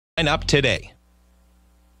Sign up today.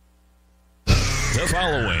 The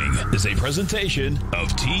following is a presentation of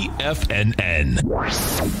TFNN.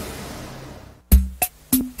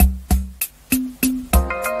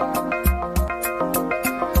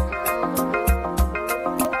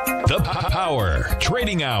 The Power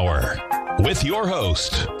Trading Hour with your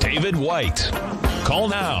host, David White. Call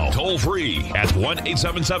now, toll free at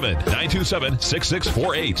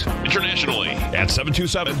 1-877-927-6648. Internationally at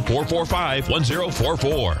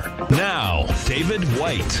 727-445-1044. Now, David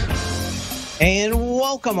White. And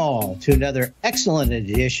welcome all to another excellent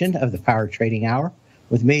edition of the Power Trading Hour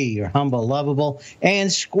with me, your humble, lovable, and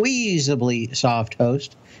squeezably soft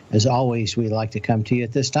host. As always, we like to come to you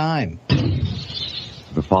at this time.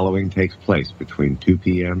 The following takes place between 2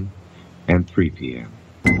 p.m. and 3 p.m.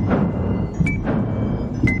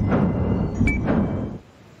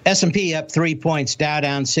 S&P up 3 points, Dow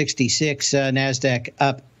down 66, NASDAQ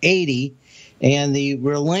up 80, and the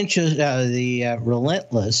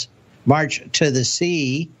relentless march to the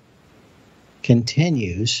sea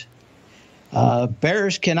continues.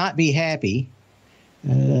 Bears cannot be happy.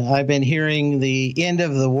 I've been hearing the end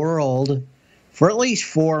of the world for at least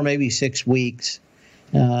 4, maybe 6 weeks.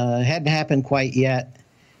 Hadn't happened quite yet.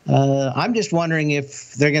 I'm just wondering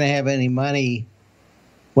if they're going to have any money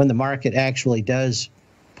when the market actually does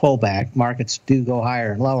pull back. Markets do go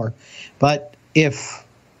higher and lower. But if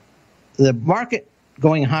the market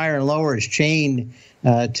going higher and lower is chained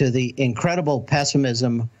to the incredible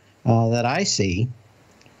pessimism that I see,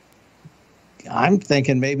 I'm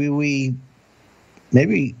thinking maybe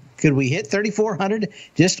could we hit 3,400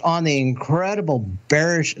 just on the incredible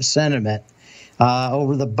bearish sentiment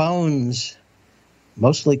over the bones,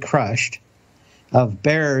 mostly crushed, of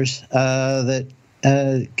bears that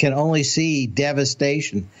can only see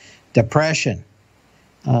devastation, depression.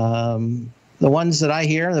 The ones that I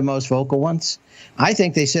hear, the most vocal ones, I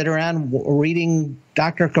think they sit around reading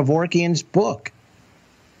Dr. Kevorkian's book,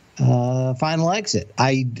 Final Exit.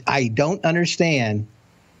 I don't understand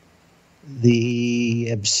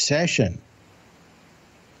the obsession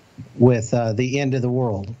with the end of the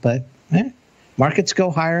world, but markets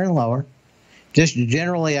go higher and lower. Just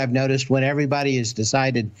generally, I've noticed when everybody has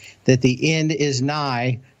decided that the end is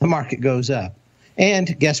nigh, the market goes up.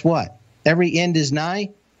 And guess what? Every end is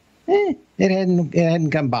nigh. It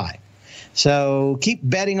hadn't come by. So keep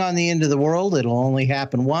betting on the end of the world. It'll only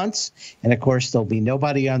happen once. And, of course, there'll be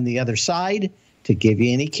nobody on the other side to give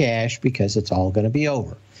you any cash because it's all going to be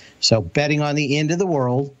over. So betting on the end of the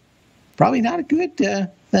world, probably not a good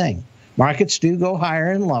thing. Markets do go higher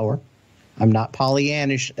and lower. I'm not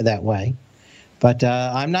Pollyannish that way. But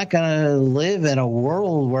I'm not going to live in a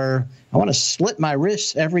world where I want to slit my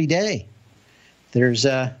wrists every day.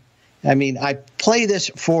 I play this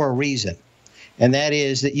for a reason, and that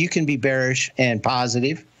is that you can be bearish and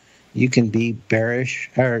positive. You can be bearish,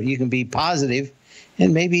 or you can be positive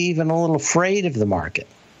and maybe even a little afraid of the market.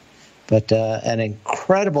 But an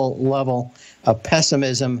incredible level of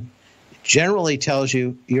pessimism generally tells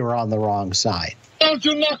you you're on the wrong side. Don't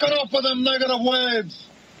you knock it off with them negative waves?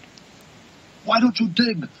 Why don't you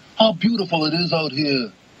dig how beautiful it is out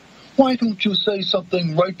here? Why don't you say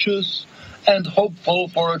something righteous and hopeful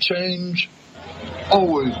for a change?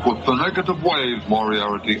 Always with the negative waves,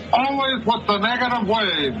 Moriarty. Always with the negative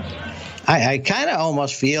waves. I kind of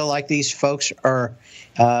almost feel like these folks are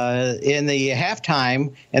in the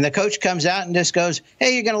halftime, and the coach comes out and just goes,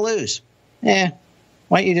 "Hey, you're going to lose. Why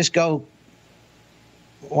don't you just go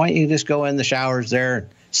in the showers there and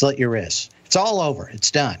slit your wrists? It's all over.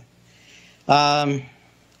 It's done." I'm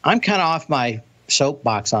kind of off my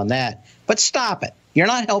soapbox on that, but stop it. You're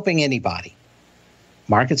not helping anybody.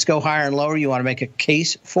 Markets go higher and lower. You want to make a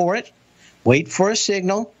case for it. Wait for a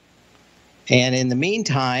signal. And in the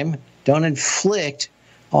meantime, don't inflict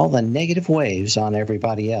all the negative waves on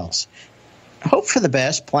everybody else. Hope for the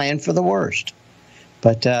best, plan for the worst.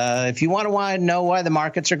 But if you want to know why the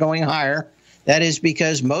markets are going higher, that is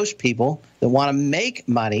because most people that want to make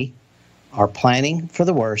money are planning for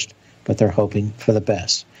the worst, but they're hoping for the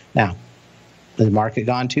best. Now, has the market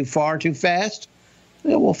gone too far, too fast?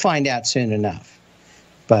 We'll find out soon enough.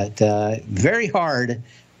 But very hard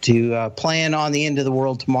to plan on the end of the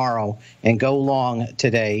world tomorrow and go long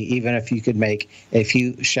today, even if you could make a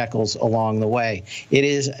few shekels along the way. It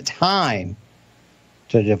is time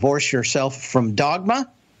to divorce yourself from dogma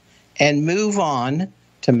and move on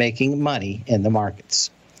to making money in the markets.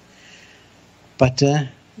 But that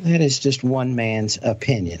is just one man's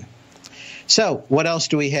opinion. So what else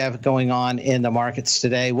do we have going on in the markets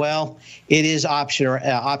today? Well, it is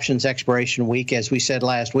options expiration week. As we said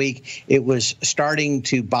last week, it was starting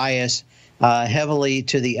to bias heavily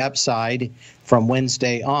to the upside from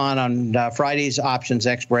Wednesday on. Friday's options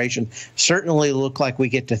expiration certainly look like we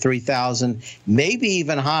get to 3,000, maybe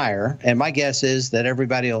even higher. And my guess is that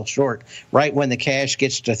everybody will short right when the cash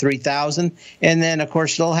gets to 3,000. And then, of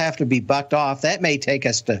course, they'll have to be bucked off. That may take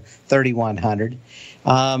us to 3,100.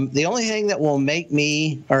 The only thing that will make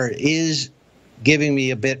me, or is giving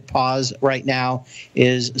me a bit pause right now,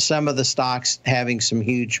 is some of the stocks having some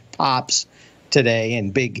huge pops today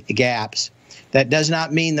and big gaps. That does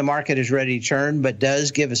not mean the market is ready to turn, but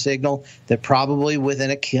does give a signal that probably within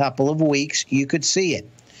a couple of weeks you could see it.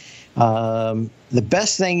 The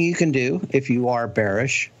best thing you can do if you are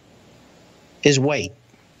bearish is wait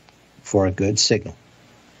for a good signal.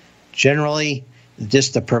 Generally,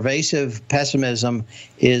 just the pervasive pessimism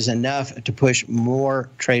is enough to push more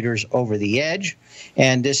traders over the edge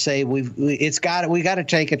and just say we got to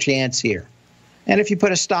take a chance here. And if you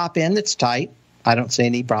put a stop in that's tight, I don't see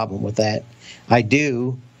any problem with that. I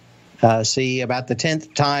do see about the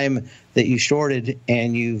 10th time that you shorted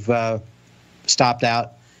and you've stopped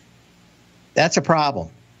out. That's a problem.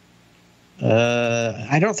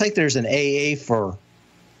 I don't think there's an AA for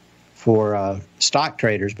stock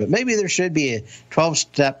traders, but maybe there should be a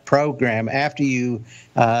 12-step program after you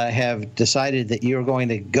have decided that you're going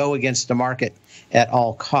to go against the market at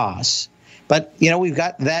all costs. But, you know, we've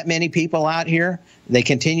got that many people out here. They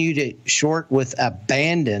continue to short with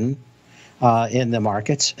abandon in the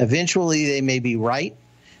markets. Eventually, they may be right.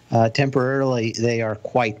 Temporarily, they are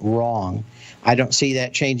quite wrong. I don't see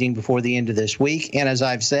that changing before the end of this week. And as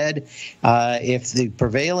I've said, if the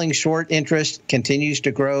prevailing short interest continues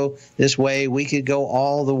to grow this way, we could go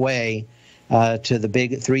all the way to the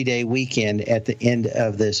big 3-day weekend at the end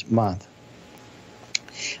of this month.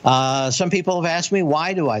 Some people have asked me,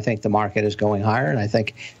 why do I think the market is going higher? And I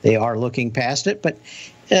think they are looking past it. But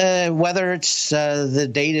whether it's the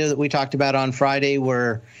data that we talked about on Friday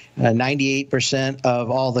where 98%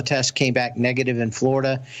 of all the tests came back negative in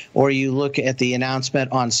Florida, or you look at the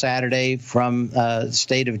announcement on Saturday from the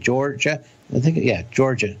state of Georgia,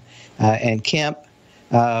 Georgia, and Kemp,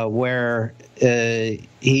 where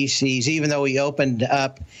he sees, even though he opened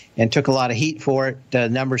up and took a lot of heat for it, the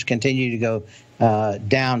numbers continue to go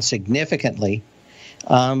down significantly.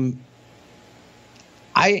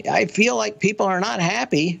 I feel like people are not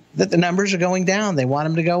happy that the numbers are going down. They want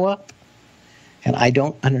them to go up. And I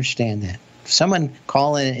don't understand that. Someone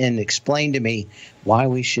call in and explain to me why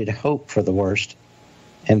we should hope for the worst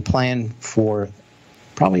and plan for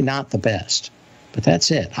probably not the best. But that's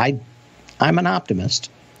it. I'm an optimist.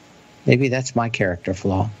 Maybe that's my character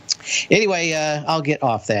flaw. Anyway, I'll get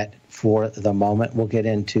off that for the moment. We'll get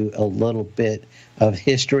into a little bit of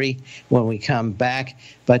history when we come back.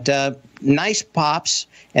 But nice pops,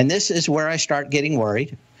 and this is where I start getting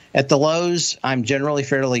worried. At the lows, I'm generally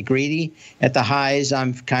fairly greedy. At the highs,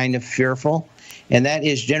 I'm kind of fearful. And that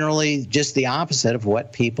is generally just the opposite of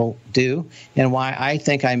what people do and why I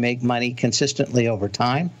think I make money consistently over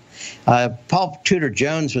time. Paul Tudor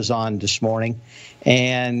Jones was on this morning,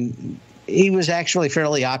 and he was actually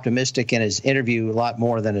fairly optimistic in his interview, a lot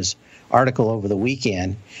more than his article over the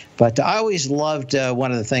weekend. But I always loved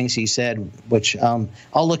one of the things he said, which I'll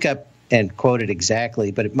look up and quote it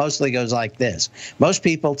exactly, but it mostly goes like this. Most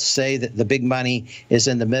people say that the big money is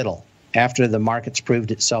in the middle after the market's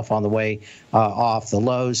proved itself on the way off the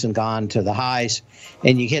lows and gone to the highs,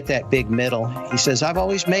 and you hit that big middle. He says, I've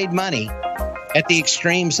always made money at the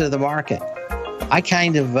extremes of the market. I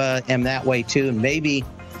kind of am that way too, and maybe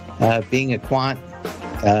being a quant,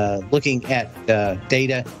 looking at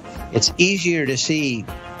data, it's easier to see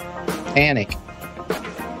panic,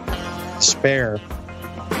 despair,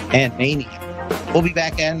 and mania. We'll be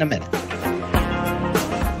back in a minute.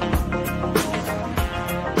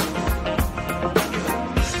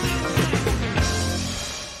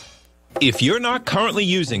 If you're not currently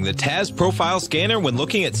using the TAS Profile Scanner when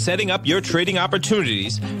looking at setting up your trading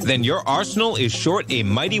opportunities, then your arsenal is short a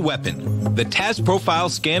mighty weapon. The TAS Profile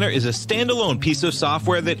Scanner is a standalone piece of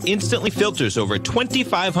software that instantly filters over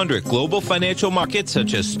 2,500 global financial markets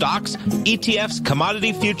such as stocks, ETFs,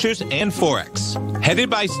 commodity futures, and Forex.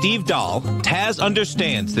 Headed by Steve Dahl, TAS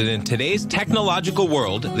understands that in today's technological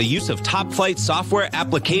world, the use of top-flight software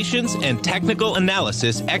applications and technical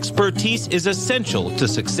analysis expertise is essential to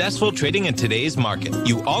successful trading in today's market.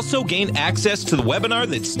 You also gain access to the webinar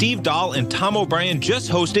that Steve Dahl and Tom O'Brien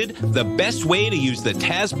just hosted, The Best Way to Use the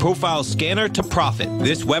TAS Profile Scanner to Profit.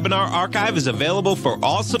 This webinar archive is available for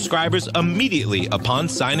all subscribers immediately upon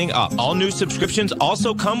signing up. All new subscriptions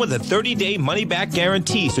also come with a 30-day money-back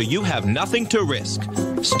guarantee, so you have nothing to risk.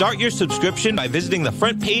 Start your subscription by visiting the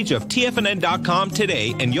front page of TFNN.com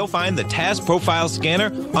today, and you'll find the TAS Profile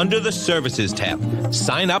Scanner under the Services tab.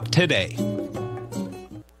 Sign up today.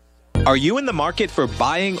 Are you in the market for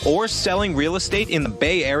buying or selling real estate in the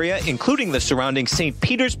Bay Area, including the surrounding St.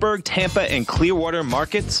 Petersburg, Tampa, and Clearwater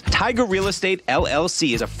markets? Tiger Real Estate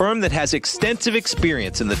LLC is a firm that has extensive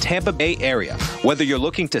experience in the Tampa Bay area. Whether you're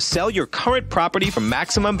looking to sell your current property for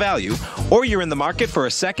maximum value, or you're in the market for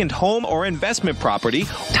a second home or investment property,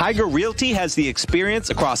 Tiger Realty has the experience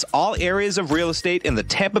across all areas of real estate in the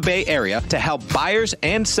Tampa Bay area to help buyers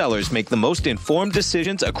and sellers make the most informed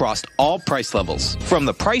decisions across all price levels. From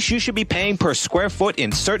the price you should be paying per square foot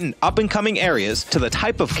in certain up-and-coming areas to the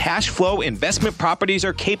type of cash flow investment properties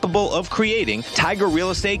are capable of creating, Tiger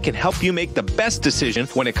Real Estate can help you make the best decision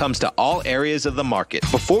when it comes to all areas of the market.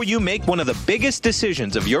 Before you make one of the biggest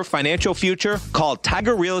decisions of your financial future, call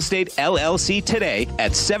Tiger Real Estate LLC today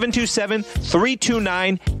at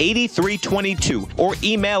 727-329-8322 or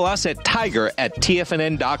email us at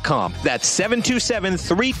tiger@tfnn.com. That's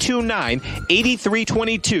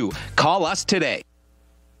 727-329-8322. Call us today.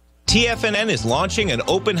 TFNN is launching an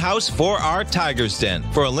open house for our Tiger's Den.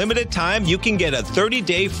 For a limited time, you can get a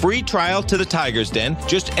 30-day free trial to the Tiger's Den.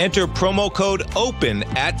 Just enter promo code OPEN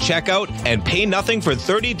at checkout and pay nothing for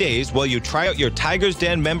 30 days while you try out your Tiger's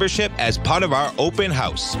Den membership as part of our open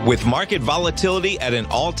house. With market volatility at an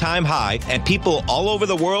all-time high and people all over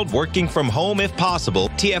the world working from home if possible,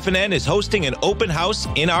 TFNN is hosting an open house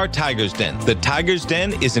in our Tiger's Den. The Tiger's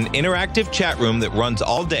Den is an interactive chat room that runs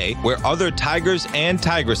all day where other tigers and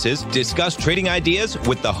tigresses discuss trading ideas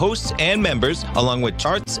with the hosts and members, along with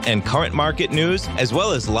charts and current market news, as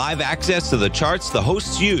well as live access to the charts the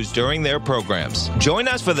hosts use during their programs. Join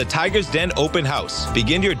us for the Tiger's Den Open House.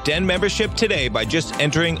 Begin your Den membership today by just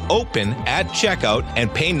entering OPEN at checkout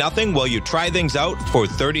and pay nothing while you try things out for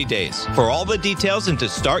 30 days. For all the details and to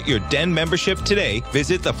start your Den membership today,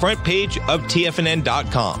 visit the front page of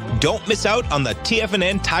TFNN.com. Don't miss out on the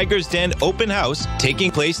TFNN Tiger's Den Open House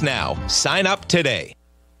taking place now. Sign up today.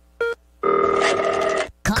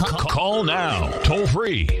 Call now, toll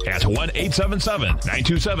free at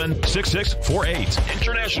 1-877-927-6648.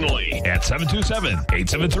 Internationally at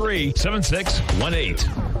 727-873-7618.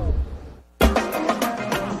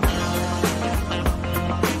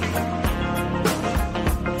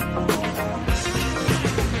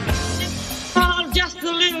 Just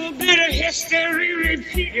a little bit of history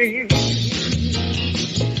repeating.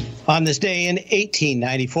 On this day in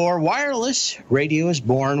 1894, wireless radio is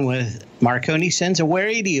born with Marconi sends a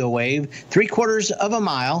radio wave 3/4 of a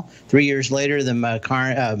mile. 3 years later, the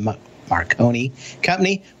Marconi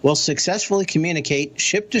company will successfully communicate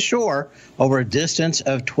ship to shore over a distance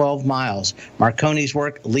of 12 miles. Marconi's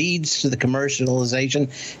work leads to the commercialization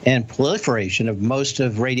and proliferation of most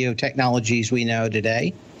of radio technologies we know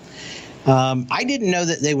today. I didn't know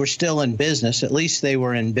that they were still in business. At least they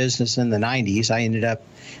were in business in the 90s. I ended up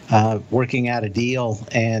working out a deal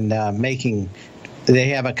and they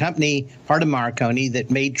have a company, part of Marconi,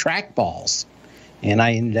 that made trackballs. And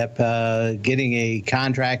I ended up getting a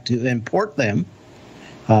contract to import them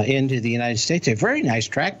into the United States. They're very nice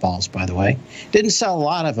trackballs, by the way. Didn't sell a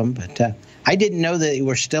lot of them, but I didn't know that they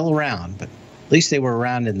were still around. But at least they were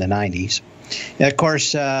around in the 90s. And of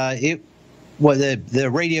course, the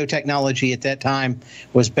radio technology at that time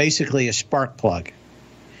was basically a spark plug.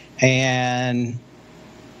 And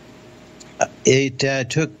it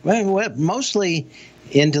took mostly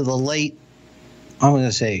into the late, I'm going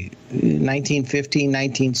to say, 1915,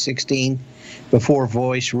 1916, before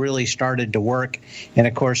voice really started to work. And,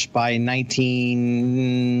 of course, by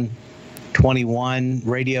 1921,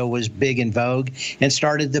 radio was big in vogue and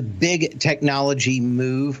started the big technology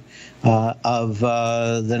move of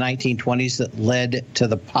the 1920s that led to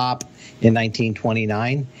the pop in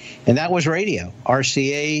 1929, and that was radio.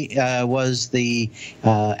 RCA was the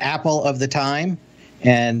Apple of the time,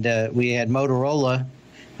 and we had Motorola,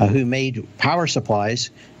 who made power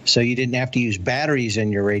supplies, so you didn't have to use batteries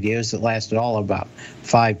in your radios that lasted all about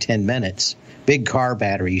 5-10 minutes. Big car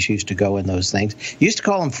batteries used to go in those things. You used to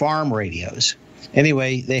call them farm radios.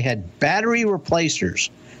 Anyway, they had battery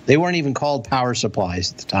replacers. They weren't even called power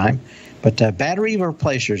supplies at the time, but battery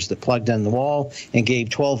replacers that plugged in the wall and gave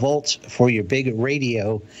 12 volts for your big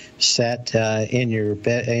radio set in your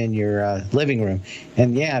living room.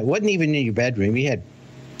 And yeah, it wasn't even in your bedroom.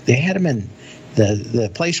 They had them in the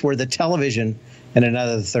place where the television in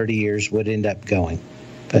another 30 years would end up going.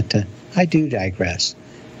 But I do digress.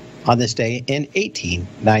 On this day in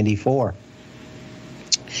 1894.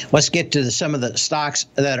 Let's get to some of the stocks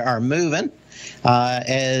that are moving.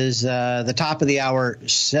 As the top of the hour,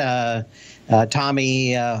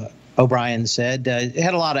 Tommy O'Brien said. It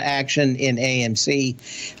had a lot of action in AMC.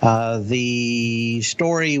 The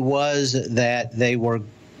story was that they were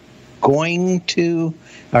going to,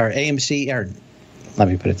 or AMC, or let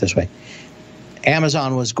me put it this way,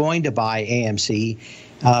 Amazon was going to buy AMC.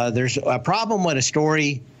 There's a problem when a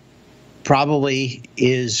story probably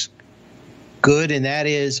is good, and that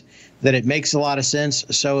is that it makes a lot of sense,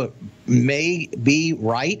 so it may be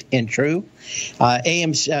right and true. But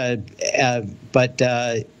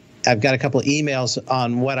I've got a couple of emails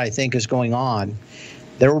on what I think is going on.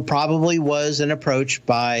 There probably was an approach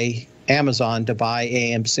by Amazon to buy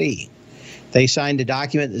AMC. They signed a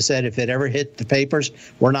document that said if it ever hit the papers,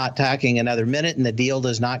 we're not talking another minute, and the deal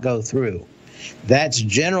does not go through. That's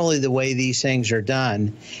generally the way these things are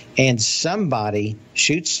done, and somebody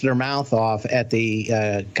shoots their mouth off at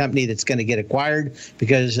the company that's going to get acquired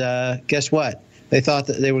because guess what? They thought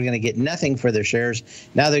that they were going to get nothing for their shares.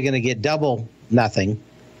 Now they're going to get double nothing,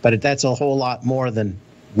 but that's a whole lot more than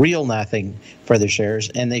real nothing for their shares,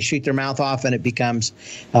 and they shoot their mouth off, and it becomes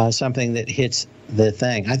something that hits the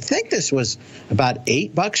thing. I think this was about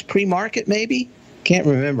 $8 pre-market, maybe. Can't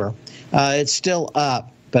remember. It's still up.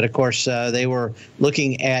 But of course, they were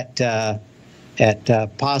looking at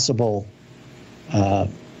possible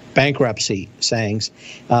bankruptcy sayings.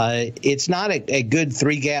 It's not a good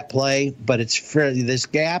three-gap play, but it's fairly, this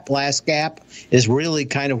last gap, is really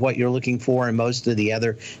kind of what you're looking for in most of the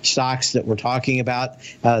other stocks that we're talking about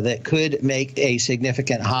that could make a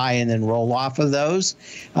significant high and then roll off of those.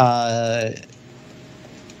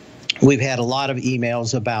 We've had a lot of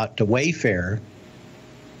emails about Wayfair.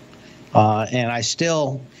 And I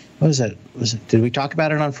still, did we talk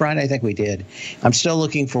about it on Friday? I think we did. I'm still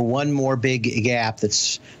looking for one more big gap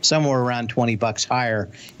that's somewhere around $20 higher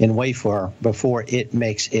in Wayfair before it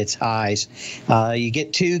makes its highs. You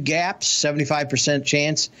get two gaps, 75%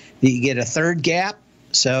 chance that you get a third gap.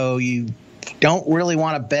 So you don't really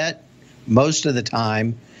want to bet most of the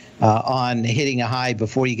time on hitting a high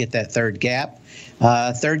before you get that third gap.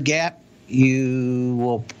 Third gap, you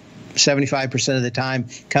will 75% of the time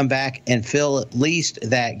come back and fill at least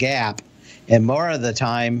that gap, and more of the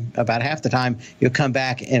time, about half the time, you'll come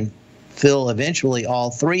back and fill eventually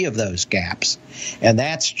all three of those gaps. And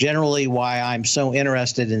that's generally why I'm so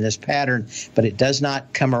interested in this pattern, but it does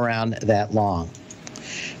not come around that long.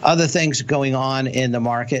 Other things going on in the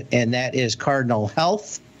market, and that is Cardinal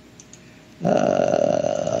Health,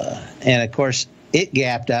 and of course it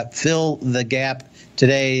gapped up, fill the gap.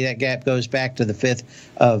 Today, that gap goes back to the 5th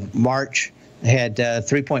of March. Had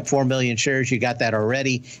 3.4 million shares. You got that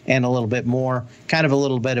already, and a little bit more. Kind of a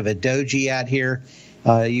little bit of a doji out here.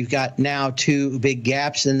 You've got now two big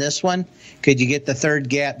gaps in this one. Could you get the third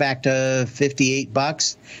gap back to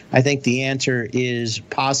 $58? I think the answer is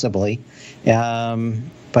possibly.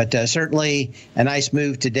 But certainly a nice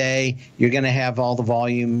move today. You're going to have all the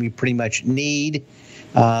volume you pretty much need.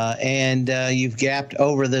 And you've gapped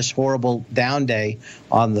over this horrible down day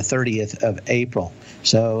on the 30th of April.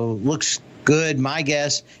 So looks good. My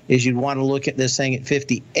guess is you'd want to look at this thing at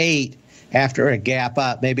 58 after a gap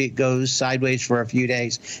up. Maybe it goes sideways for a few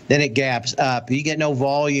days. Then it gaps up. You get no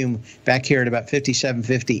volume back here at about 57,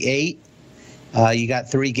 58. You got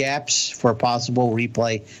three gaps for a possible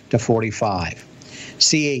replay to 45.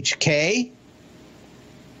 CHK,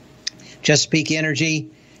 Chesapeake Energy.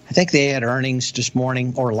 I think they had earnings this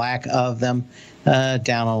morning, or lack of them,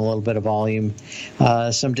 down on a little bit of volume.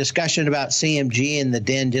 Some discussion about CMG in the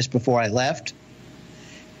den just before I left.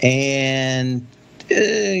 And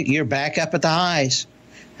you're back up at the highs.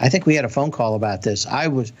 I think we had a phone call about this.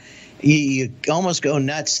 You almost go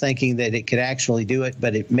nuts thinking that it could actually do it,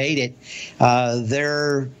 but it made it.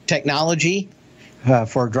 Their technology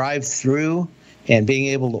for drive-through and being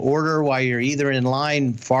able to order while you're either in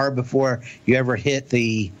line far before you ever hit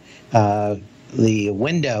the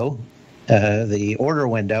window, the order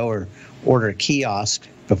window or order kiosk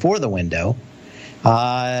before the window.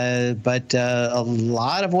 But a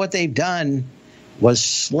lot of what they've done was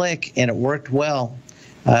slick, and it worked well.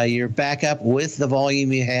 You're back up with the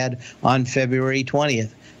volume you had on February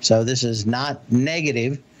 20th. So this is not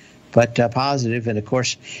negative, but positive. And of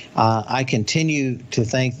course, I continue to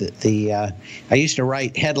think that I used to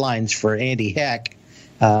write headlines for Andy Heck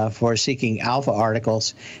for Seeking Alpha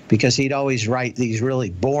articles, because he'd always write these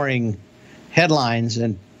really boring headlines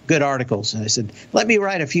and good articles. And I said, let me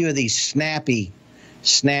write a few of these snappy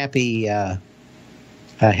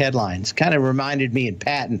headlines. Kind of reminded me in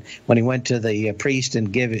Patton when he went to the priest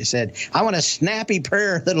and said, I want a snappy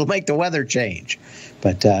prayer that'll make the weather change.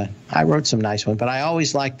 But I wrote some nice ones, but I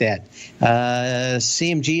always like that.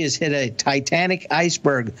 CMG has hit a titanic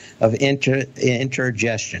iceberg of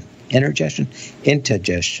indigestion.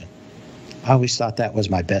 I always thought that was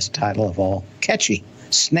my best title of all. Catchy,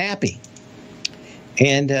 snappy,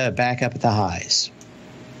 and back up at the highs.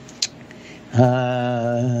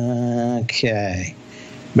 Okay.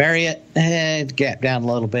 Marriott, gap down a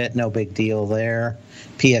little bit, no big deal there.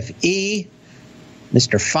 PFE,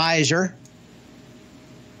 Mr. Pfizer,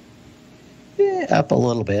 up a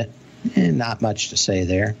little bit, not much to say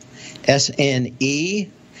there. SNE,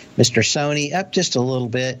 Mr. Sony, up just a little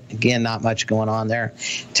bit. Again, not much going on there.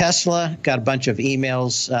 Tesla, got a bunch of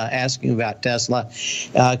emails asking about Tesla.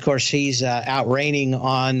 Of course, he's outraining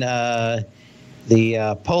on the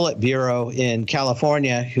Politburo in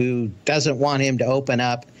California, who doesn't want him to open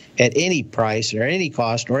up at any price or any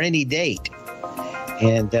cost or any date.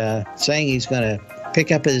 And saying he's going to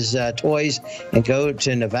pick up his toys and go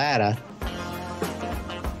to Nevada.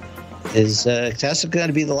 Is Tesla going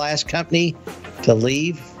to be the last company to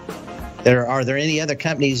leave? Are there any other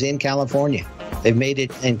companies in California? They've made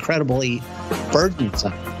it incredibly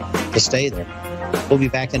burdensome to stay there. We'll be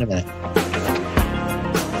back in a minute.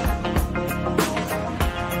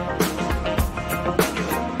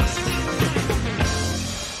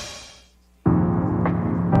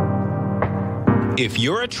 If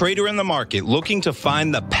you're a trader in the market looking to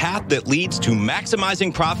find the path that leads to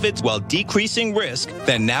maximizing profits while decreasing risk,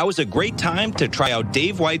 then now is a great time to try out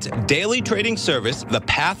Dave White's daily trading service, The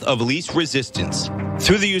Path of Least Resistance.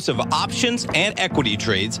 Through the use of options and equity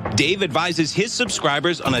trades, Dave advises his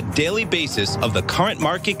subscribers on a daily basis of the current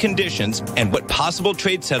market conditions and what possible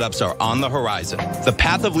trade setups are on the horizon. The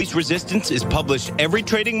Path of Least Resistance is published every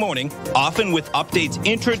trading morning, often with updates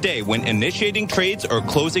intraday when initiating trades or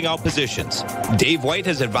closing out positions. Dave White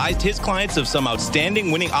has advised his clients of some outstanding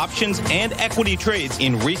winning options and equity trades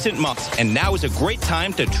in recent months, and now is a great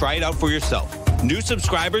time to try it out for yourself. New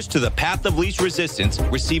subscribers to the Path of Least Resistance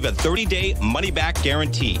receive a 30-day money-back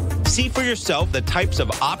guarantee. See for yourself the types of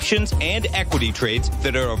options and equity trades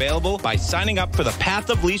that are available by signing up for the Path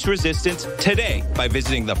of Least Resistance today by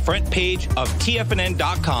visiting the front page of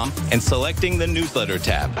TFNN.com and selecting the newsletter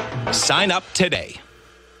tab. Sign up today.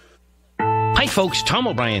 Hi folks, Tom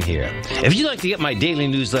O'Brien here. If you'd like to get my daily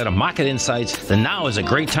newsletter, Market Insights, then now is a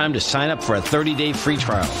great time to sign up for a 30-day free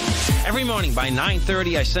trial. Every morning by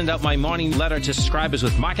 9:30, I send out my morning letter to subscribers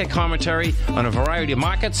with market commentary on a variety of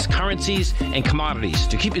markets, currencies, and commodities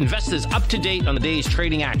to keep investors up to date on the day's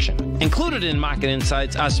trading action. Included in Market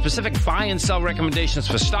Insights are specific buy and sell recommendations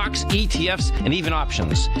for stocks, ETFs, and even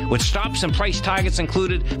options, with stops and price targets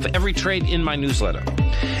included for every trade in my newsletter.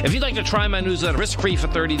 If you'd like to try my newsletter risk-free for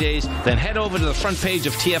 30 days, then head over to the front page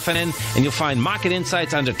of TFNN and you'll find Market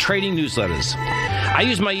Insights under Trading Newsletters. I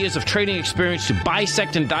use my years of trading experience to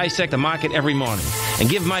bisect and dissect the market every morning and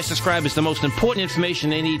give my subscribers the most important information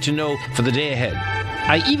they need to know for the day ahead.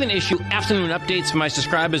 I even issue afternoon updates for my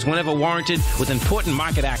subscribers whenever warranted with important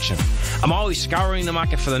market action. I'm always scouring the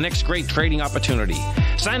market for the next great trading opportunity.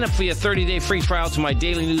 Sign up for your 30-day free trial to my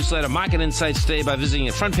daily newsletter, Market Insights, today by visiting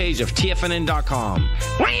the front page of TFNN.com.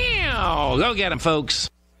 Wow! Go get them, folks.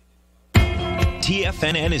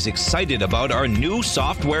 TFNN is excited about our new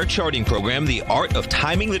software charting program, The Art of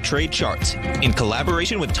Timing the Trade Charts. In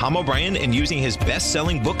collaboration with Tom O'Brien and using his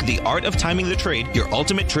best-selling book, The Art of Timing the Trade, Your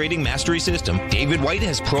Ultimate Trading Mastery System, David White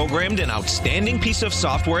has programmed an outstanding piece of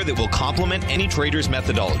software that will complement any trader's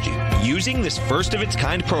methodology. Using this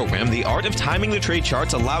first-of-its-kind program, The Art of Timing the Trade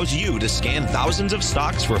Charts allows you to scan thousands of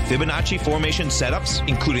stocks for Fibonacci formation setups,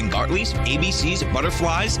 including Gartley's, ABC's,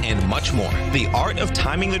 butterflies, and much more. The Art of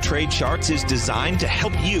Timing the Trade Charts is designed to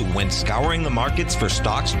help you when scouring the markets for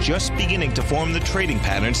stocks just beginning to form the trading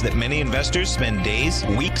patterns that many investors spend days,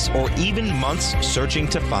 weeks, or even months searching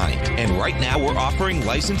to find. And right now we're offering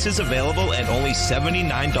licenses available at only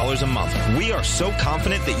 $79 a month. We are so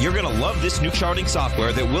confident that you're going to love this new charting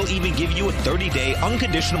software that will even give you a 30-day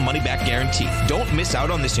unconditional money-back guarantee. Don't miss out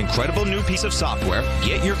on this incredible new piece of software.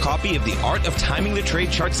 Get your copy of The Art of Timing the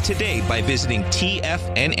Trade Charts today by visiting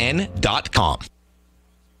TFNN.com.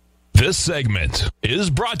 This segment is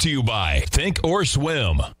brought to you by Think or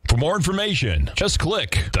Swim. For more information, just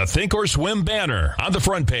click the Think or Swim banner on the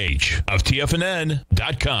front page of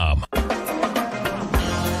TFNN.com.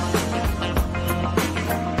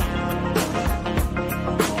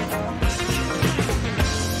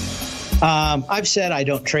 I've said I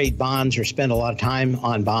don't trade bonds or spend a lot of time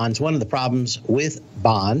on bonds. One of the problems with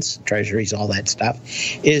bonds, treasuries, all that stuff,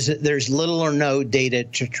 is that there's little or no data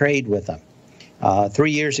to trade with them. 3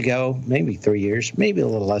 years ago, maybe 3 years, maybe a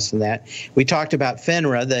little less than that, we talked about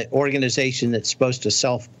FINRA, the organization that's supposed to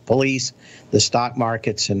self-police the stock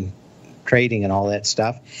markets and trading and all that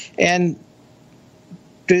stuff. And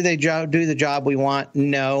do the job we want?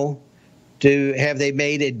 No. have they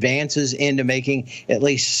made advances into making at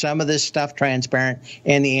least some of this stuff transparent?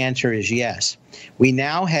 And the answer is yes. We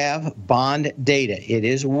now have bond data. It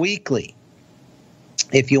is weekly.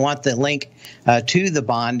 If you want the link to the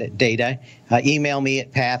bond data, email me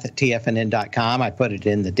at path@tfnn.com. I put it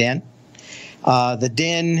in the den. The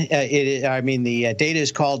data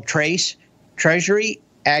is called Trace Treasury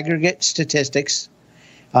Aggregate Statistics.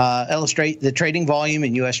 Illustrate the trading volume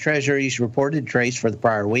in U.S. Treasuries reported trace for the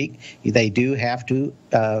prior week. They do have to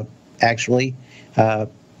actually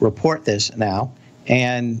report this now,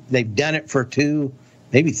 and they've done it for 2,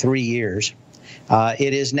 maybe 3 years.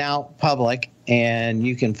 It is now public, and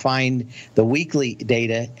you can find the weekly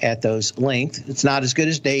data at those links. It's not as good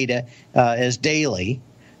as data as daily,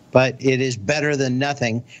 but it is better than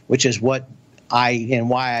nothing, which is why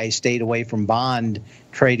I stayed away from bond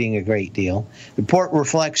trading a great deal. The report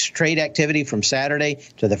reflects trade activity from Saturday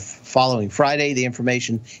to the following Friday. The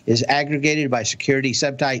information is aggregated by security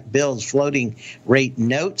subtype: bills, floating rate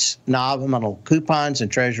notes, nominal coupons,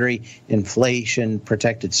 and Treasury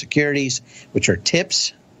inflation-protected securities, which are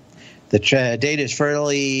TIPS. The data is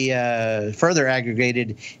further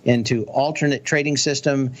aggregated into alternate trading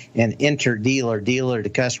system and inter-dealer,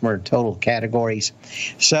 dealer-to-customer total categories.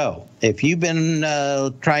 So if you've been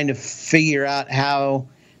trying to figure out how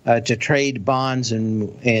to trade bonds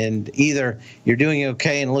and either you're doing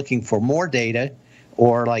okay and looking for more data,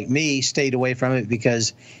 or like me, stayed away from it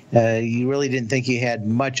because you really didn't think you had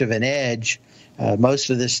much of an edge, most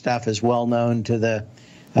of this stuff is well known to the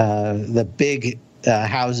big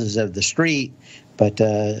houses of the street, but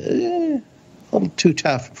a little too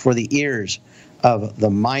tough for the ears of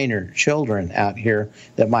the minor children out here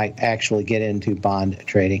that might actually get into bond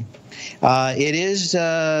trading. It is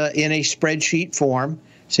in a spreadsheet form,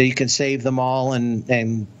 so you can save them all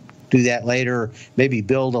and do that later, or maybe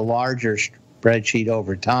build a larger spreadsheet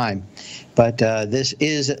over time. But this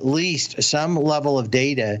is at least some level of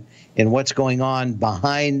data in what's going on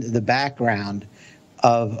behind the background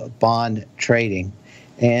of bond trading.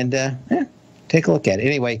 And take a look at it.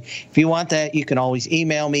 Anyway, if you want that, you can always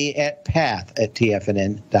email me at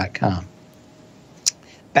path@tfnn.com.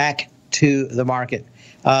 Back to the market.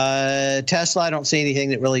 Tesla, I don't see anything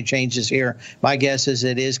that really changes here. My guess is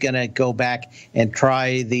it is going to go back and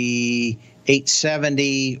try the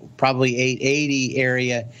 870, probably 880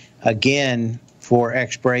 area again for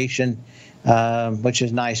expiration, which is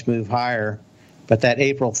a nice move higher. But that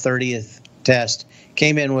April 30th test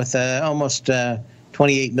came in with almost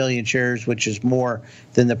 28 million shares, which is more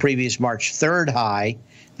than the previous March 3rd high.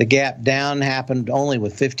 The gap down happened only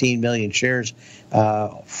with 15 million shares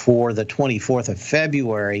for the 24th of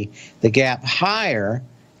February. The gap higher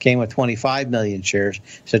came with 25 million shares.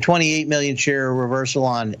 So 28 million share reversal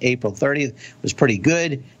on April 30th was pretty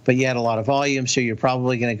good, but you had a lot of volume, so you're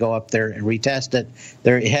probably going to go up there and retest it.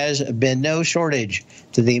 There has been no shortage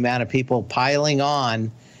to the amount of people piling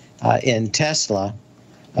on in Tesla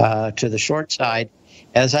to the short side.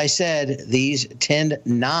 As I said, these tend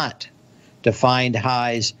not to find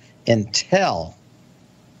highs until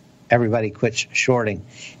everybody quits shorting.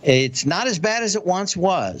 It's not as bad as it once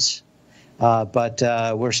was, but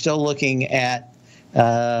we're still looking at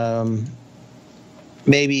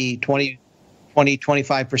maybe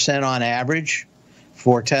 25% on average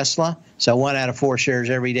for Tesla. So 1 out of 4 shares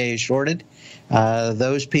every day is shorted.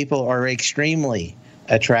 Those people are extremely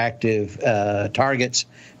attractive targets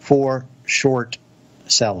for short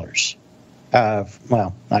sellers.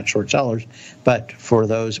 Well, not short sellers, but for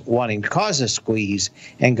those wanting to cause a squeeze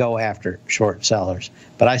and go after short sellers.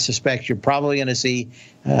 But I suspect you're probably going to see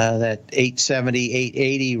that 870,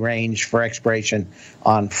 880 range for expiration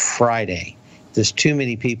on Friday. There's too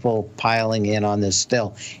many people piling in on this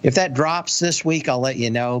still. If that drops this week, I'll let you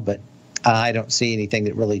know, but I don't see anything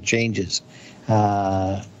that really changes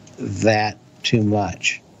that too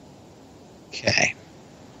much. Okay.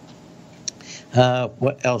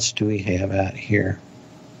 What else do we have out here?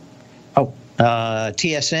 Oh,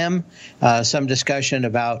 TSM, some discussion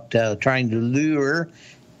about trying to lure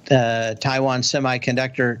Taiwan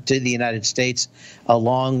Semiconductor to the United States,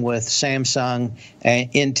 along with Samsung,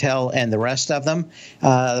 Intel, and the rest of them.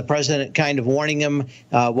 The president kind of warning them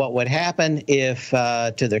what would happen if,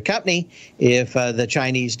 to their company, if the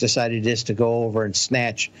Chinese decided just to go over and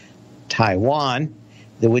snatch Taiwan.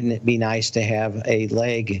 Wouldn't it be nice to have a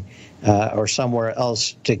leg or somewhere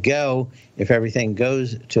else to go if everything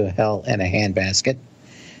goes to hell in a handbasket?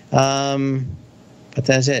 But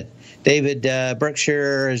that's it. David,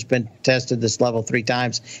 Berkshire has been tested this level 3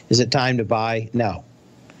 times. Is it time to buy? No.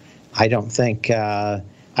 I don't think, I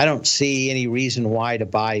don't see any reason why to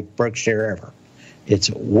buy Berkshire ever.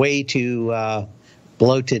 It's way too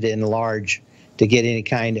bloated and large to get any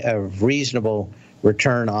kind of reasonable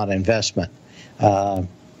return on investment. But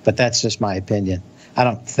that's just my opinion. I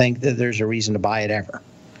don't think that there's a reason to buy it ever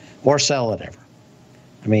or sell it ever.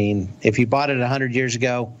 I mean, if you bought it 100 years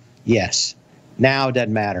ago, yes. Now it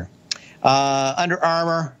doesn't matter. Under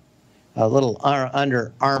Armour, a little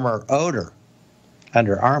underarm odor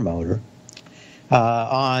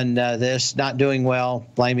on this, not doing well,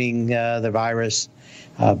 blaming the virus,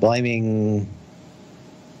 blaming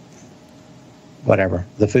whatever,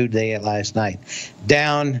 the food they ate last night.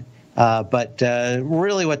 Down, but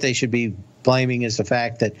really what they should be blaming is the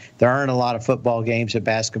fact that there aren't a lot of football games and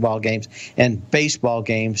basketball games and baseball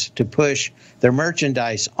games to push their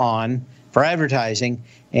merchandise on for advertising,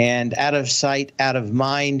 and out of sight, out of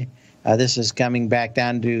mind. This is coming back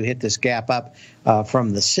down to hit this gap up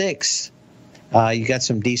from the 6th. You got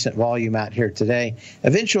some decent volume out here today.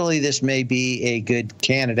 Eventually, this may be a good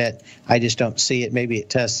candidate. I just don't see it. Maybe it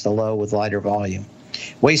tests the low with lighter volume.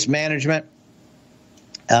 Waste management,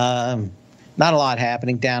 not a lot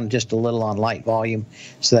happening, down just a little on light volume.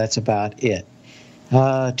 So that's about it.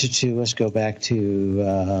 Let's go back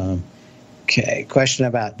to, question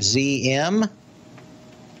about ZM.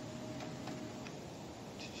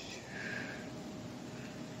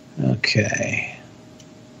 Okay.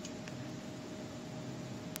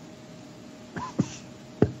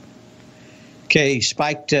 Okay,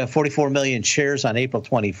 spiked 44 million shares on April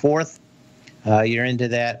 24th. You're into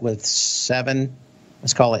that with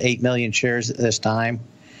 8 million shares at this time.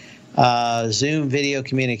 Zoom Video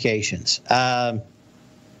Communications. I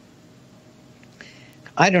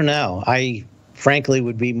don't know. I frankly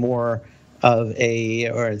would be more of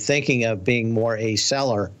thinking of being more a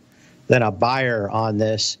seller than a buyer on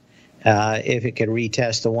this if it could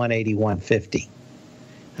retest the 180, 150.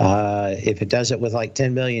 If it does it with like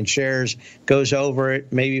 10 million shares, goes over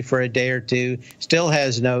it maybe for a day or two, still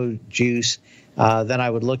has no juice, then I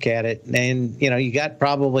would look at it. And, you got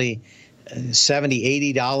probably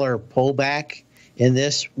 $70, $80 pullback in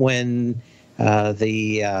this when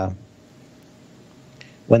the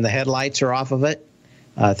headlights are off of it.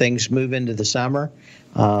 Things move into the summer.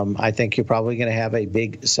 I think you're probably going to have a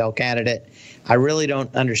big sell candidate. I really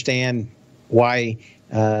don't understand why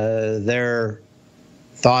they're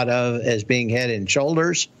thought of as being head and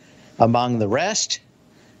shoulders among the rest.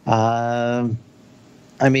 I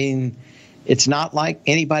mean, it's not like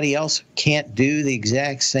anybody else can't do the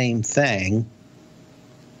exact same thing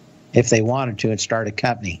if they wanted to and start a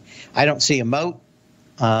company. I don't see a moat.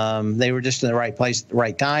 They were just in the right place at the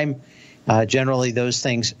right time. Generally, those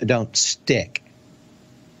things don't stick.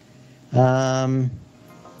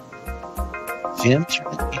 Gyms?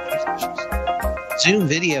 Zoom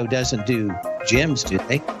Video doesn't do gyms, do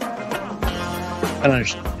they? I don't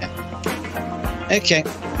understand that. Okay,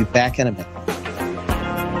 be back in a minute.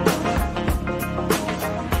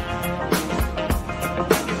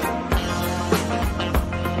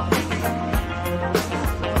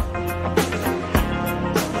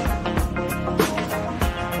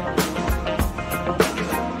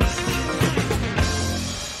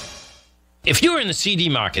 If you're in the CD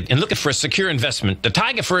market and looking for a secure investment, the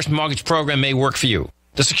Tiger First Mortgage Program may work for you.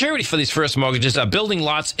 The security for these first mortgages are building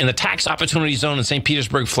lots in the Tax Opportunity Zone in St.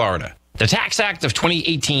 Petersburg, Florida. The Tax Act of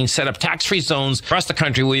 2018 set up tax-free zones across the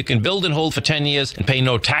country where you can build and hold for 10 years and pay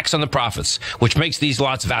no tax on the profits, which makes these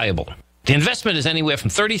lots valuable. The investment is anywhere from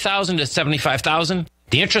 $30,000 to $75,000.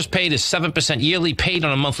 The interest paid is 7% yearly, paid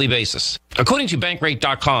on a monthly basis. According to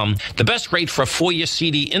Bankrate.com, the best rate for a 4-year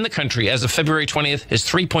CD in the country as of February 20th is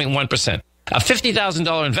 3.1%. A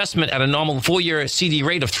 $50,000 investment at a normal 4-year CD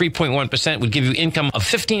rate of 3.1% would give you income of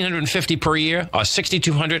 $1,550 per year or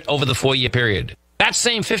 $6,200 over the 4-year period. That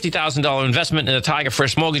same $50,000 investment in the Tiger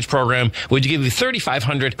First Mortgage Program would give you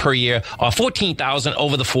 $3,500 per year or $14,000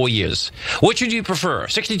 over the 4 years. Which would you prefer,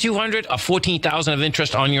 $6,200 or $14,000 of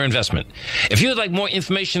interest on your investment? If you would like more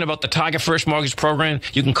information about the Tiger First Mortgage Program,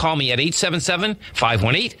 you can call me at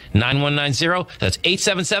 877-518-9190. That's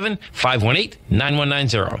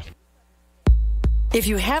 877-518-9190. If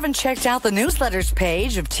you haven't checked out the newsletters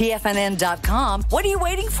page of TFNN.com, what are you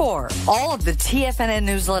waiting for? All of the TFNN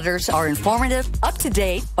newsletters are informative,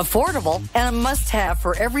 up-to-date, affordable, and a must-have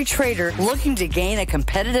for every trader looking to gain a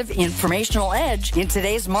competitive informational edge in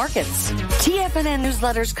today's markets. TFNN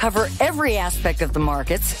newsletters cover every aspect of the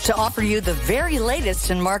markets to offer you the very latest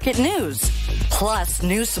in market news. Plus,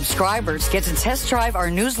 new subscribers get to test drive our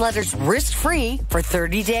newsletters risk-free for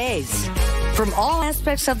 30 days. From all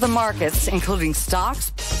aspects of the markets, including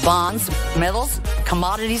stocks, bonds, metals,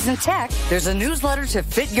 commodities, and tech, there's a newsletter to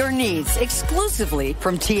fit your needs exclusively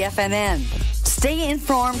from TFNN. Stay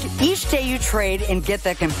informed each day you trade and get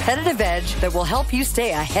the competitive edge that will help you stay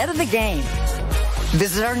ahead of the game.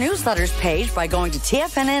 Visit our newsletters page by going to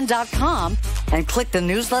TFNN.com and click the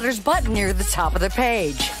newsletters button near the top of the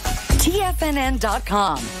page.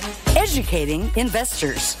 TFNN.com, educating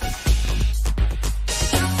investors.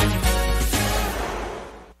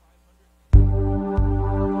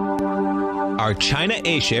 Are China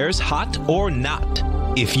A-shares hot or not?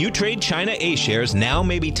 If you trade China A-shares, now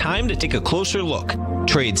may be time to take a closer look.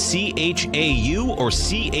 Trade CHAU or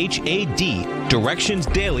CHAD, Directions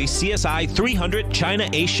Daily CSI 300 China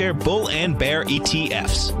A-share Bull and Bear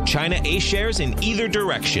ETFs. China A-shares in either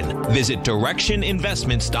direction. Visit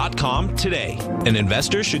directioninvestments.com today. An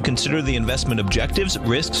investor should consider the investment objectives,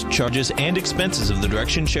 risks, charges, and expenses of the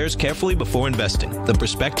Direction shares carefully before investing. The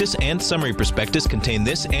prospectus and summary prospectus contain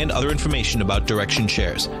this and other information about Direction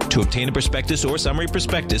shares. To obtain a prospectus or summary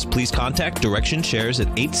prospectus, please contact Direction shares at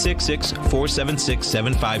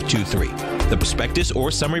 866-476-7523. The prospectus or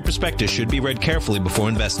summary prospectus should be read carefully before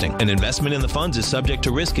investing. An investment in the funds is subject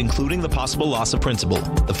to risk, including the possible loss of principal.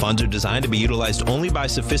 The funds are designed to be utilized only by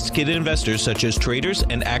sophisticated investors such as traders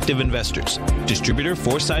and active investors. Distributor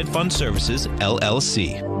Foreside Fund Services,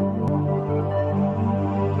 LLC.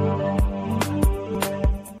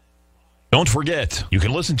 Don't forget, you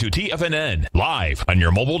can listen to TFNN live on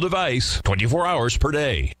your mobile device 24 hours per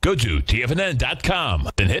day. Go to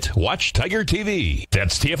TFNN.com, then hit Watch Tiger TV.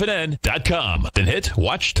 That's TFNN.com, then hit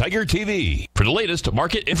Watch Tiger TV for the latest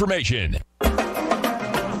market information.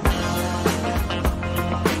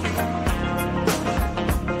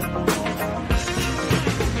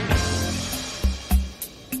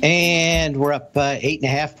 And we're up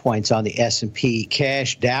 8.5 points on the S&P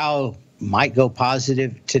cash. Dow might go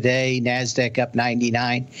positive today. NASDAQ up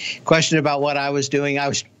 99. Question about what I was doing.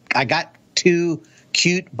 I got too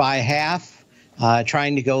cute by half,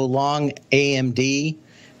 trying to go long AMD.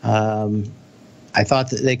 I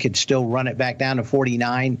thought that they could still run it back down to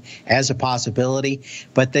 49 as a possibility,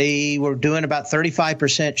 but they were doing about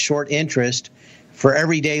 35% short interest for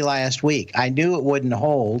every day last week. I knew it wouldn't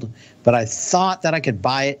hold, but I thought that I could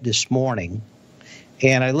buy it this morning.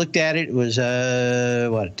 And I looked at it. It was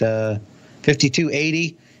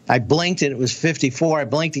 52.80. I blinked and it was 54. I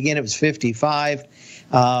blinked again. It was 55.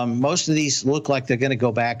 Most of these look like they're going to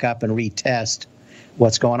go back up and retest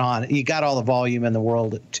what's going on. You got all the volume in the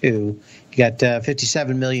world too. You got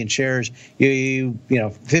 57 million shares. You know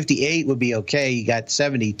 58 would be okay. You got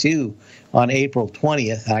 72 on April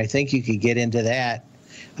 20th. I think you could get into that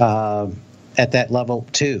at that level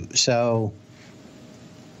too. So.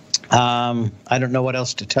 I don't know what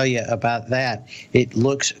else to tell you about that. It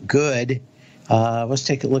looks good. Let's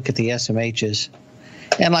take a look at the SMHs.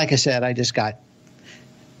 And like I said, I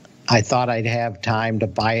thought I'd have time to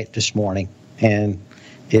buy it this morning, and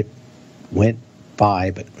it went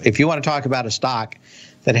by. But if you want to talk about a stock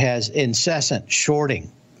that has incessant shorting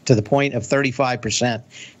to the point of 35%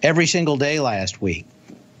 every single day last week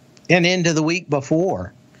and into the week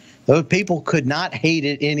before, those people could not hate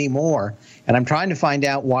it anymore. And I'm trying to find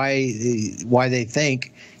out why they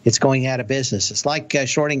think it's going out of business. It's like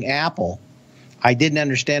shorting Apple. I didn't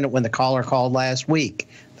understand it when the caller called last week.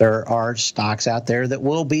 There are stocks out there that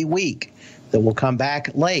will be weak, that will come back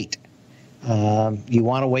late. You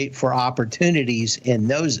want to wait for opportunities in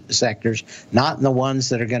those sectors, not in the ones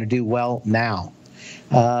that are going to do well now.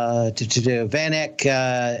 To VanEck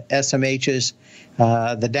SMHs,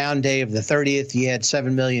 the down day of the 30th, you had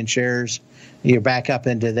 7 million shares. You're back up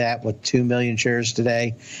into that with 2 million shares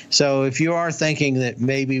today. So if you are thinking that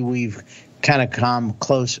maybe we've kind of come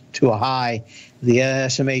close to a high, the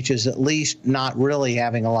SMH is at least not really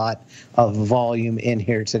having a lot of volume in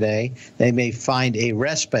here today. They may find a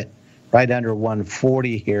respite right under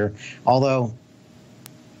 140 here, although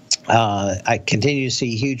I continue to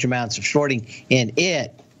see huge amounts of shorting in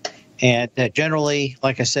it. And generally,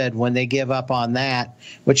 like I said, when they give up on that,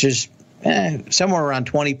 which is somewhere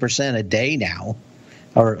around 20% a day now,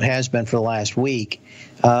 or has been for the last week,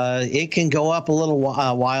 it can go up a little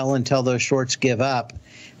while until those shorts give up.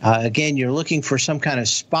 Again, you're looking for some kind of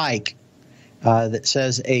spike that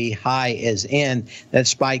says a high is in. That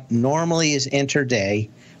spike normally is intraday,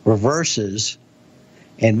 reverses,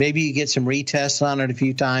 and maybe you get some retests on it a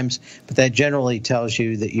few times, but that generally tells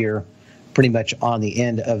you that you're pretty much on the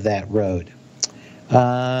end of that road.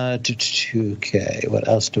 Okay, what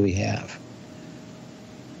else do we have?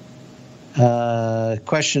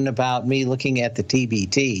 Question about me looking at the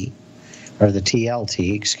TBT, or the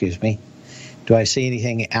TLT, excuse me. Do I see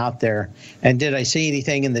anything out there? And did I see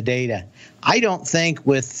anything in the data? I don't think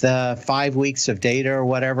with 5 weeks of data or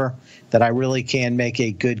whatever that I really can make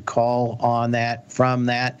a good call on that from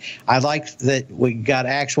that. I like that we got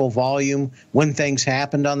actual volume when things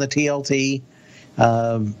happened on the TLT.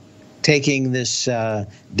 Taking this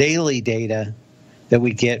daily data that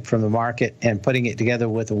we get from the market and putting it together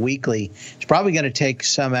with a weekly, it's probably going to take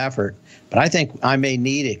some effort. But I think I may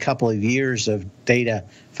need a couple of years of data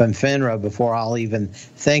from FINRA before I'll even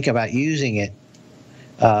think about using it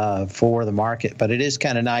for the market. But it is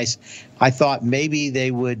kind of nice. I thought maybe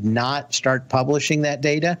they would not start publishing that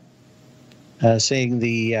data, seeing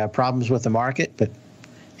the problems with the market, but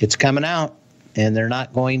it's coming out, and they're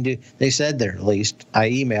not going to. They said they're, at least. I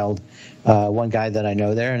emailed one guy that I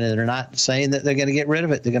know there, and they're not saying that they're going to get rid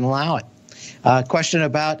of it. They're going to allow it. Question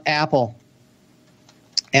about Apple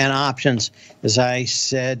and options. As I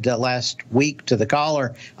said last week to the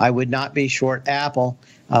caller, I would not be short Apple.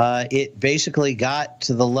 It basically got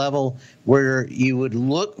to the level where you would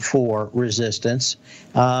look for resistance.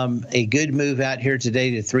 A good move out here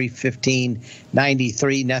today to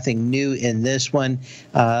 315.93. Nothing new in this one.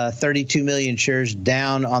 32 million shares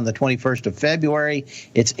down on the 21st of February.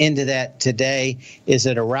 It's into that today. Is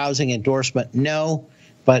it a rousing endorsement? No.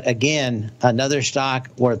 But again, another stock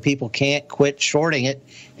where people can't quit shorting it.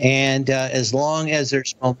 And as long as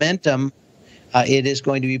there's momentum, it is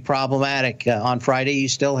going to be problematic. On Friday, you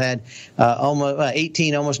still had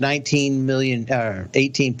almost 19 million,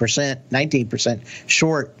 18%, 19%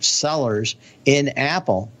 short sellers in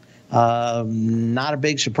Apple. Not a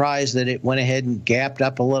big surprise that it went ahead and gapped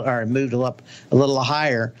up a little, or moved up a little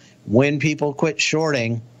higher. When people quit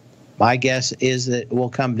shorting, my guess is that it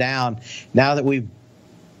will come down. Now that we've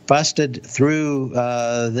busted through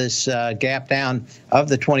this gap down of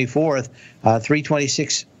the 24th,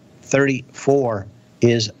 326.34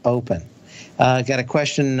 is open. Got a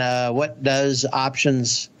question. What does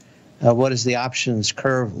options? What does the options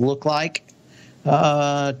curve look like?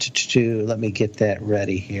 Let me get that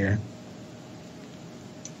ready here.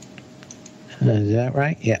 Is that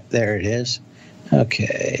right? Yeah, there it is.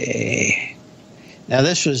 Okay. Now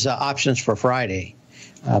this was options for Friday,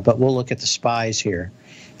 but we'll look at the SPYs here.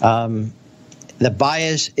 The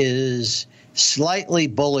bias is slightly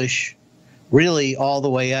bullish, really all the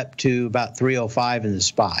way up to about 305 in the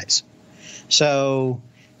SPYs. So,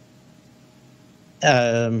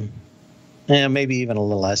 maybe even a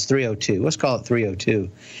little less, 302. Let's call it 302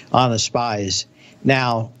 on the SPYs.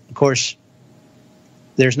 Now, of course,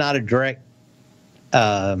 there's not a direct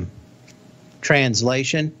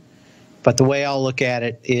translation, but the way I'll look at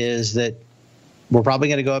it is that we're probably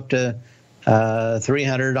going to go up to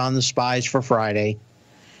 300 on the SPYs for Friday.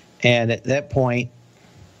 And at that point,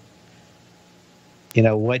 you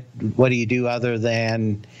know, what do you do other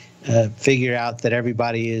than figure out that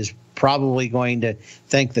everybody is probably going to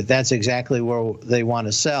think that that's exactly where they want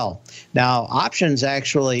to sell. Now, options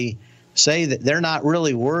actually say that they're not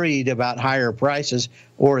really worried about higher prices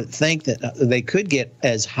or think that they could get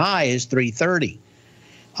as high as 330.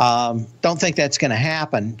 Don't think that's going to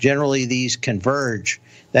happen. Generally, these converge.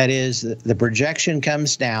 That is, the projection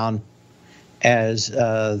comes down as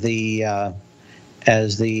the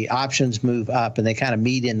options move up, and they kind of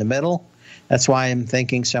meet in the middle. That's why I'm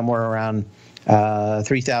thinking somewhere around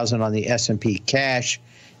 3,000 on the S&P cash.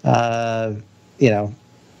 You know,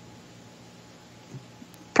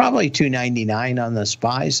 probably 299 on the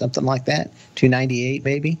SPY, something like that. 298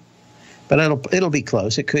 maybe, but it'll be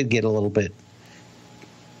close. It could get a little bit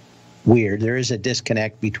weird. There is a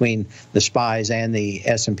disconnect between the SPYs and the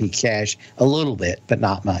S&P cash a little bit, but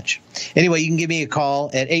not much. Anyway, you can give me a call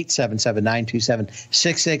at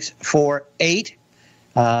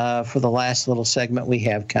 877-927-6648 for the last little segment we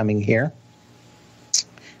have coming here.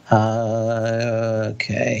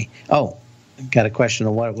 Okay. Oh, got a question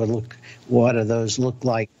on what do those look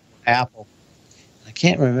like? Apple. I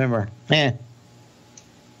can't remember.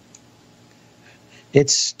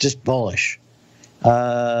 It's just bullish.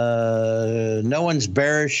 No one's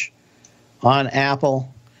bearish on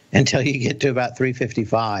Apple until you get to about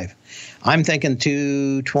 355. I'm thinking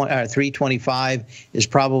 325 is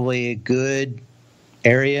probably a good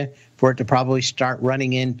area for it to probably start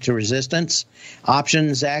running into resistance.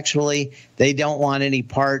 Options, actually, they don't want any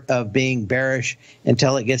part of being bearish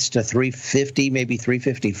until it gets to 350, maybe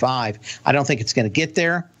 355. I don't think it's going to get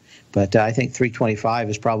there, but I think 325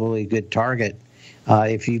 is probably a good target.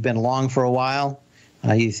 If you've been long for a while,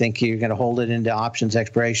 you think you're going to hold it into options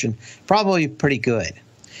expiration, probably pretty good.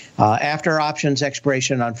 After options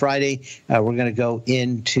expiration on Friday, we're going to go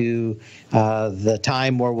into the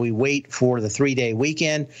time where we wait for the 3-day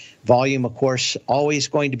weekend. Volume, of course, always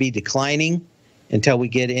going to be declining until we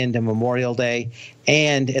get into Memorial Day.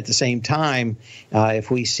 And at the same time,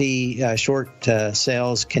 if we see short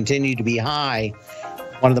sales continue to be high,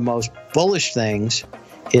 one of the most bullish things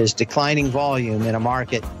is declining volume in a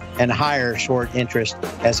market and higher short interest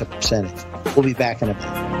as a percentage. We'll be back in a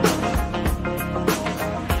minute.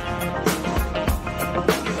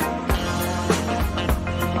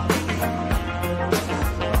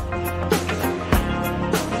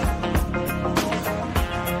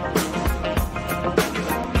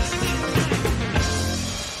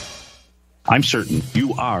 I'm certain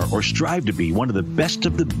you are or strive to be one of the best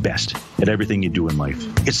at everything you do in life.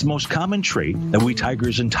 It's the most common trait that we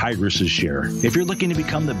tigers and tigresses share. If you're looking to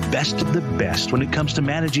become the best of the best when it comes to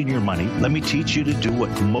managing your money, let me teach you to do what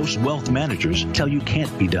most wealth managers tell you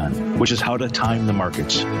can't be done, which is how to time the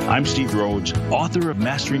markets. I'm Steve Rhodes, author of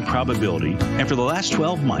Mastering Probability, and for the last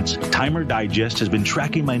 12 months, Timer Digest has been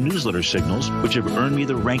tracking my newsletter signals, which have earned me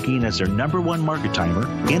the ranking as their #1 market timer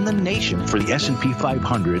in the nation for the S&P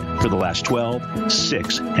 500 for the last 12,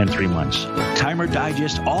 6, and 3 months. Timer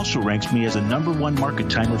Digest also ranks me as a #1 market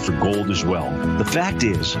timer for gold as well. The fact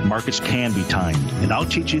is, markets can be timed, and I'll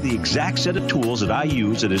teach you the exact set of tools that I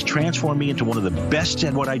use that has transformed me into one of the best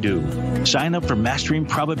at what I do. Sign up for Mastering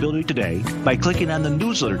Probability today by clicking on the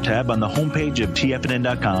newsletter tab on the homepage of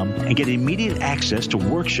TFNN.com and get immediate access to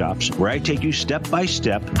workshops where I take you step by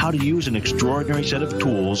step how to use an extraordinary set of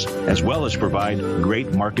tools as well as provide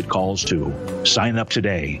great market calls too. Sign up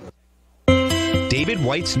today. David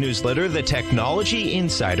White's newsletter, The Technology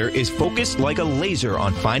Insider, is focused like a laser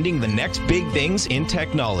on finding the next big things in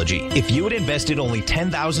technology. If you had invested only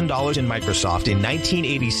 $10,000 in Microsoft in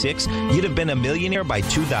 1986, you'd have been a millionaire by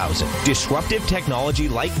 2000. Disruptive technology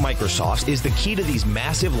like Microsoft is the key to these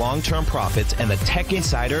massive long-term profits, and the Tech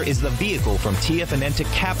Insider is the vehicle from TFNN to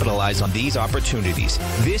capitalize on these opportunities.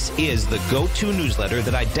 This is the go-to newsletter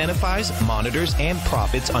that identifies, monitors, and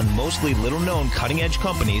profits on mostly little-known cutting-edge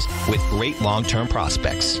companies with great long-term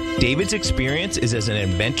prospects. David's experience is as an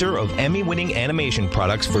inventor of Emmy-winning animation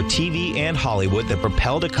products for TV and Hollywood that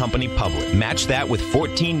propelled a company public. Match that with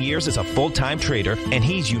 14 years as a full-time trader, and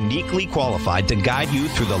he's uniquely qualified to guide you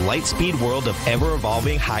through the light-speed world of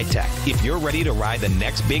ever-evolving high-tech. If you're ready to ride the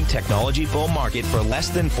next big technology bull market for less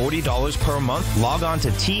than $40 per month, log on to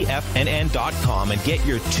TFNN.com and get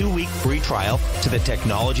your 2-week free trial to the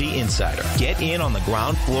Technology Insider. Get in on the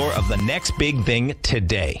ground floor of the next big thing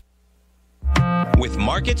today. With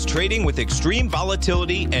markets trading with extreme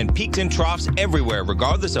volatility and peaks and troughs everywhere,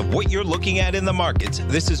 regardless of what you're looking at in the markets,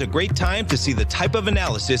 this is a great time to see the type of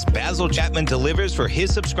analysis Basil Chapman delivers for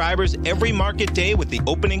his subscribers every market day with the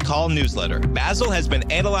Opening Call newsletter. Basil has been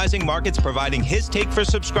analyzing markets, providing his take for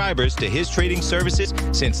subscribers to his trading services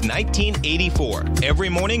since 1984. Every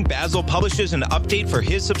morning, Basil publishes an update for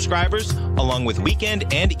his subscribers, along with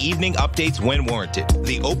weekend and evening updates when warranted.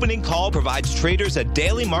 The Opening Call provides traders a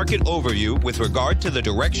daily market overview with regard to the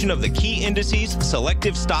direction of the key indices,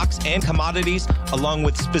 selective stocks, and commodities, along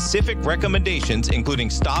with specific recommendations, including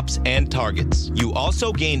stops and targets. You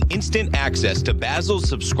also gain instant access to Basil's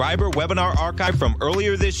subscriber webinar archive from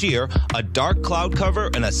earlier this year, a dark cloud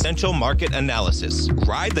cover, and essential market analysis.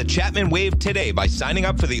 Ride the Chapman wave today by signing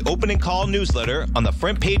up for the Opening Call newsletter on the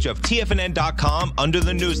front page of TFNN.com under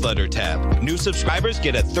the newsletter tab. New subscribers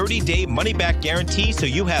get a 30-day money-back guarantee, so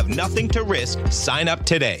you have nothing to risk. Sign up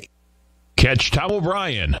today. Catch Tom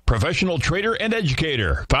O'Brien, professional trader and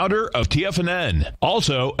educator, founder of TFNN.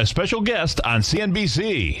 Also, a special guest on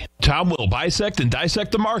CNBC. Tom will bisect and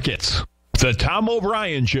dissect the markets. The Tom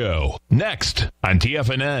O'Brien Show, next on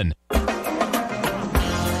TFNN.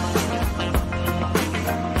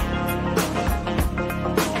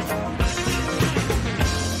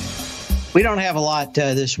 We don't have a lot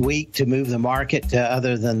this week to move the market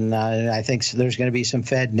other than I think there's going to be some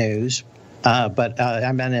Fed news. But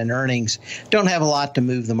I'm in earnings. Don't have a lot to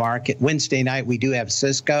move the market. Wednesday night, we do have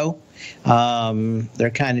Cisco. They're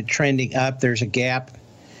kind of trending up. There's a gap.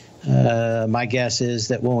 My guess is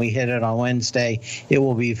that when we hit it on Wednesday, it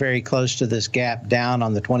will be very close to this gap down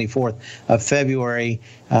on the 24th of February.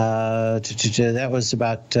 That was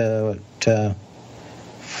about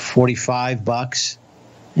 $45.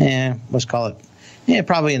 Let's call it. Yeah,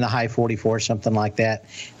 probably in the high 44, something like that.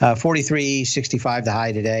 43.65 the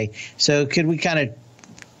high today. So could we kind of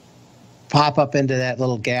pop up into that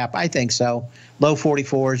little gap? I think so. Low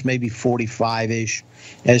 44s, maybe 45-ish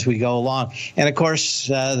as we go along. And, of course,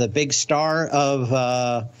 the big star of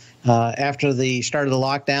after the start of the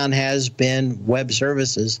lockdown has been web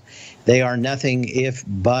services. They are nothing if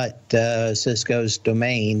but Cisco's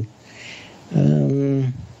domain.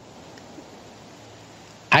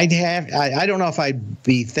 I don't know if I'd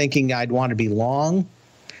be thinking I'd want to be long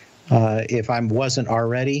if I wasn't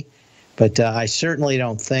already. But I certainly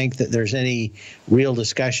don't think that there's any real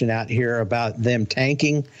discussion out here about them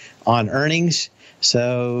tanking on earnings.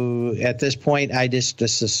 So at this point, I just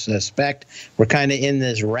suspect we're kind of in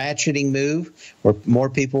this ratcheting move where more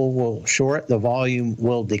people will short, the volume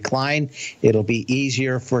will decline. It'll be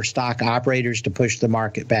easier for stock operators to push the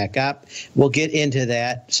market back up. We'll get into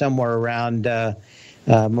that somewhere around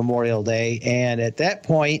Memorial Day. And at that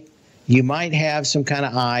point, you might have some kind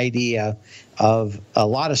of idea of a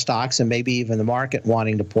lot of stocks and maybe even the market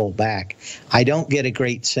wanting to pull back. I don't get a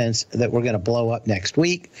great sense that we're going to blow up next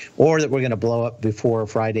week or that we're going to blow up before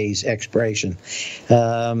Friday's expiration.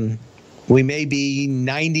 We may be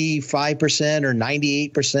 95% or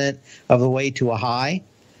 98% of the way to a high,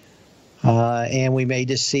 and we may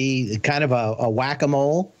just see kind of a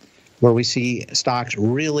whack-a-mole where we see stocks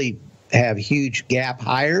really have huge gap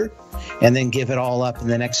higher and then give it all up in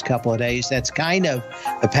the next couple of days. That's kind of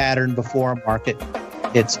the pattern before a market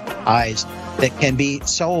hits highs that can be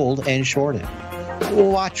sold and shorted.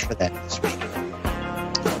 We'll watch for that this week.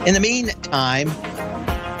 In the meantime,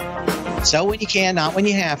 sell when you can, not when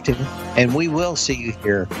you have to, and we will see you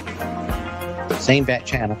here. Same bat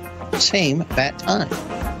channel, same bat time.